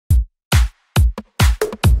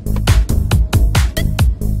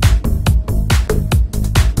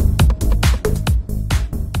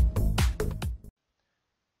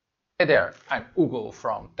Hey there, I'm Hugo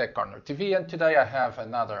from TechCornerTV, and today I have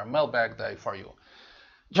another mailbag day for you.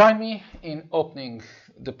 Join me in opening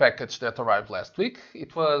the package that arrived last week.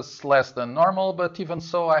 It was less than normal, but even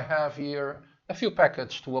so I have here a few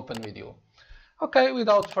packages to open with you. Okay,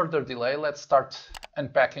 without further delay, let's start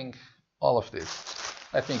unpacking all of this.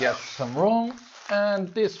 Let me get some room, and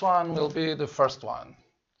this one will be the first one.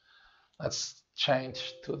 Let's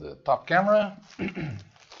change to the top camera.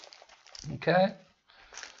 Okay.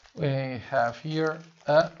 We have here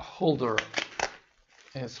a holder,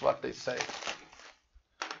 is what they say.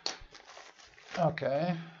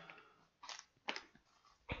 Okay.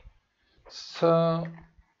 So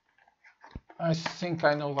I think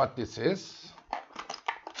I know what this is.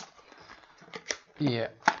 Yeah.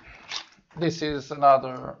 This is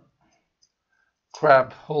another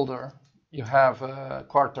crab holder. You have a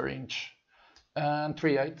 1/4 inch and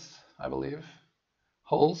 3/8, I believe,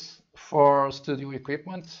 holes for studio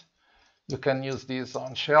equipment. You can use these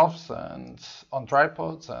on shelves and on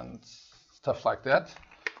tripods and stuff like that.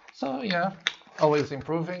 So yeah, always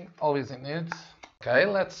improving, always in need. Okay,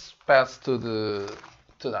 let's pass to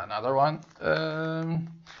another one.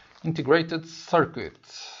 Integrated circuit.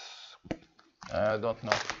 I don't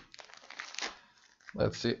know.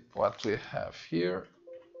 Let's see what we have here.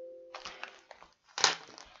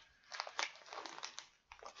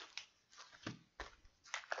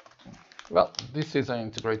 Well, this is an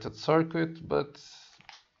integrated circuit, but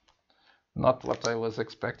not what I was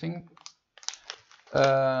expecting.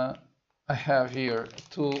 I have here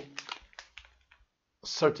two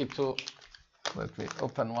 32, let me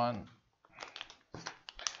open one,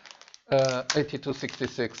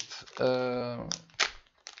 8266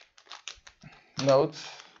 nodes,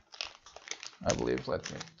 I believe, let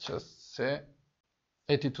me just say,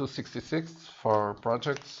 8266 for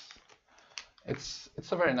projects. It's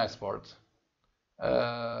a very nice board.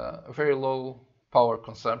 Very low power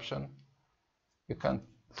consumption. You can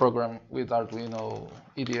program with Arduino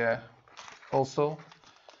IDE also.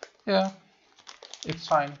 Yeah, it's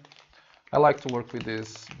fine. I like to work with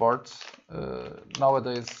these boards.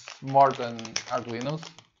 Nowadays, more than Arduinos.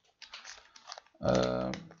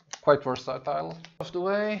 Quite versatile. Of the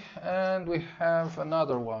way, and we have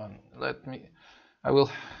another one. I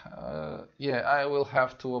will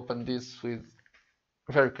have to open this with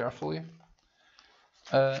very carefully.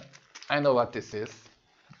 I know what this is.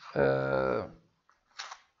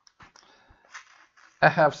 I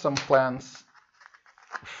have some plans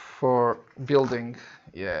for building.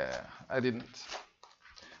 Yeah, I didn't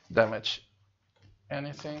damage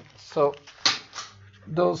anything. So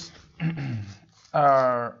those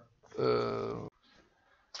are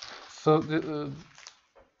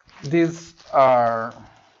these are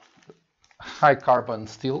high carbon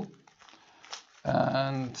steel,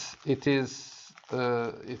 and it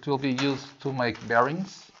will be used to make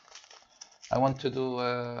bearings. I want to do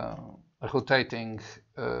a rotating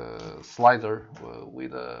slider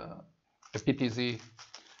with a PTZ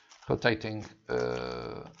rotating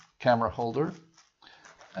camera holder.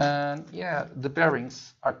 And yeah, the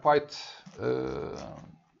bearings are quite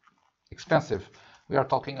expensive. We are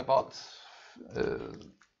talking about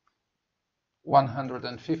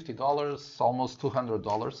 $150, almost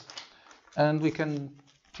 $200. And we can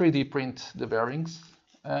 3D print the bearings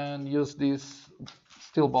and use these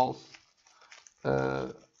steel balls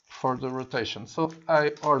for the rotation. So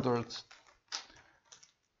I ordered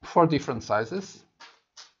 4 different sizes,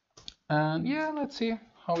 and yeah, let's see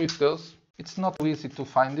how it goes. It's not easy to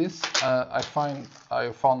find this. I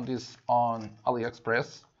found this on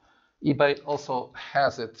AliExpress. eBay also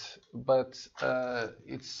has it, but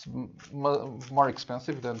it's more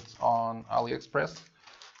expensive than on AliExpress.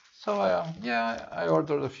 So yeah, I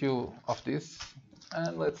ordered a few of these,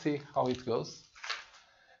 and let's see how it goes.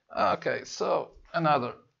 Okay, so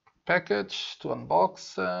another package to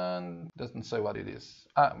unbox, and doesn't say what it is.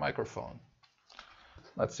 Microphone.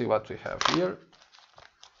 Let's see what we have here.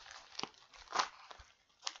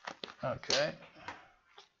 Okay.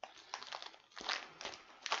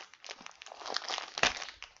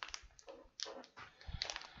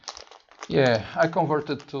 Yeah, I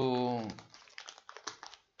converted to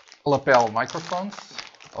lapel microphones,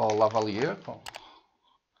 or lavalier,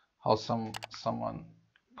 how someone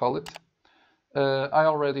call it. I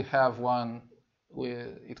already have one.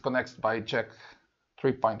 It connects by jack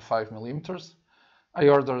 3.5 millimeters. I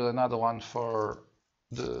ordered another one for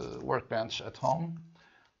the workbench at home.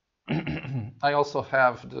 I also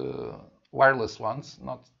have the wireless ones,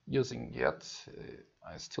 not using yet.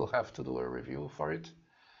 I still have to do a review for it.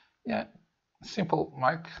 Yeah, simple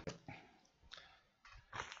mic.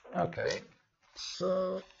 Okay,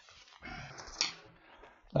 so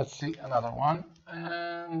Let's see another one,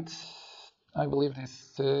 and I believe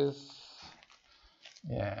this is,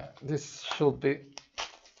 yeah, this should be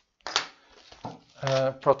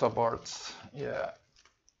proto boards. Yeah.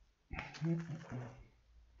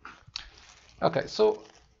 Okay, so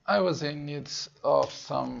I was in need of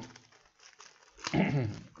some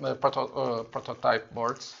prototype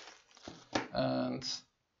boards, and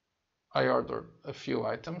I ordered a few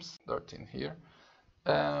items. 13 here.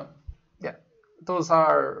 Yeah, those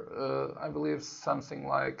are, I believe, something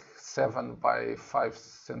like 7 by 5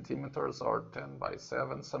 centimeters or 10 by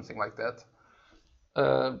 7, something like that.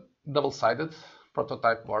 Double-sided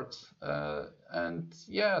prototype boards, and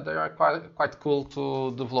yeah, they are quite cool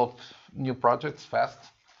to develop new projects fast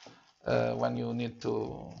when you need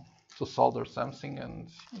to solder something. And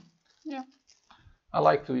yeah, I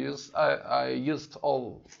like to use. I used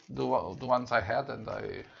all the ones I had, and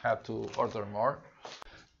I had to order more.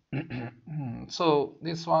 So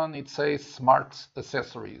this one, it says smart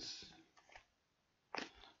accessories.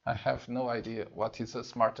 I have no idea what is a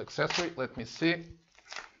smart accessory. Let me see.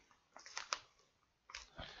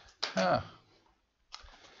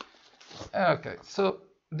 Okay, so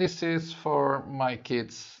this is for my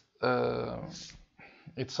kids.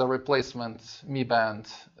 It's a replacement Mi Band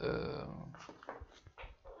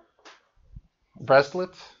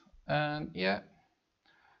bracelet, and yeah,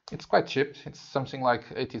 it's quite cheap. It's something like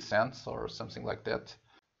 80 cents or something like that.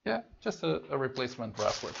 Yeah, just a replacement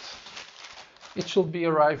bracelet. It should be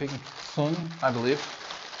arriving soon, I believe.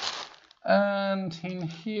 And in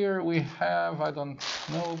here we have, I don't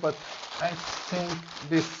know, but I think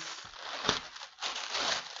this,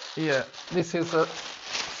 yeah, this is a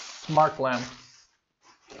smart lamp.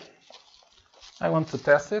 I want to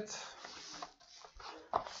test it.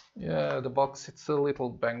 Yeah, the box, it's a little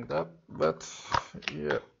banged up, but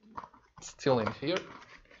yeah, it's still in here.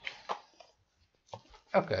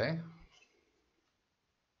 Okay.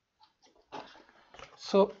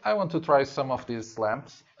 So I want to try some of these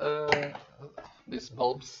lamps, these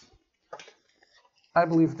bulbs. I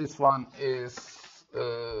believe this one is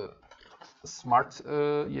smart,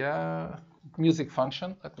 yeah, music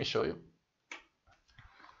function. Let me show you.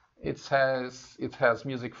 It has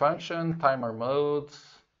music function, timer mode,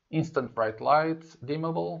 instant bright light,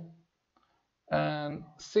 dimmable, and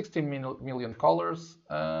 16 million colors,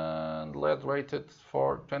 and LED rated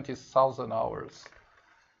for 20,000 hours.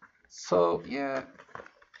 So yeah,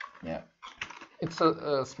 it's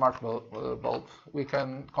a smart bulb. We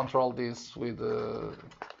can control this with a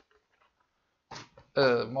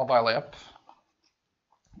mobile app.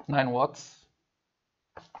 9 watts,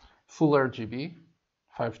 full RGB,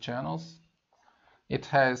 5 channels. It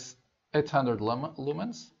has 800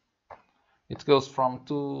 lumens. It goes from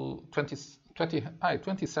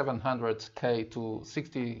 2700K to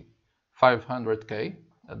 6500K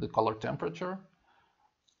at the color temperature.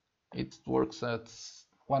 It works at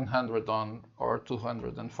 100 on or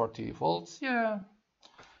 240 volts. Yeah,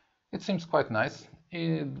 it seems quite nice.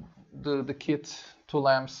 The kit, 2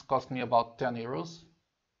 lamps, cost me about 10 euros.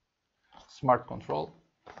 Smart control.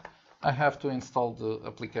 I have to install the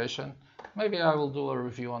application. Maybe I will do a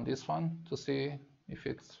review on this one to see if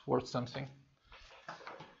it's worth something.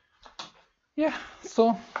 Yeah,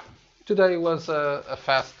 so today was a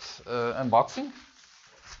fast unboxing.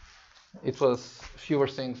 It was fewer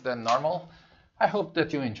things than normal. I hope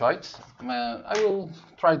that you enjoyed. I will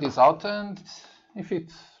try this out, and if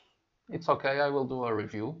it's okay, I will do a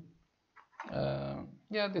review.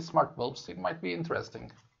 Yeah, these smart bulbs, it might be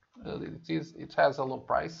interesting. It has a low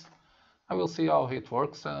price. I will see how it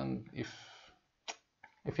works and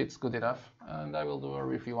if it's good enough, and I will do a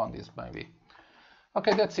review on this maybe.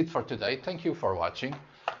 Okay, that's it for today. Thank you for watching.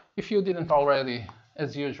 If you didn't already,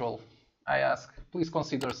 as usual, I ask, please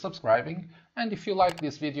consider subscribing, and if you like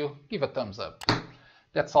this video, give a thumbs up.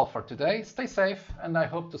 That's all for today. Stay safe, and I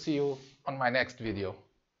hope to see you on my next video.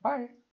 Bye!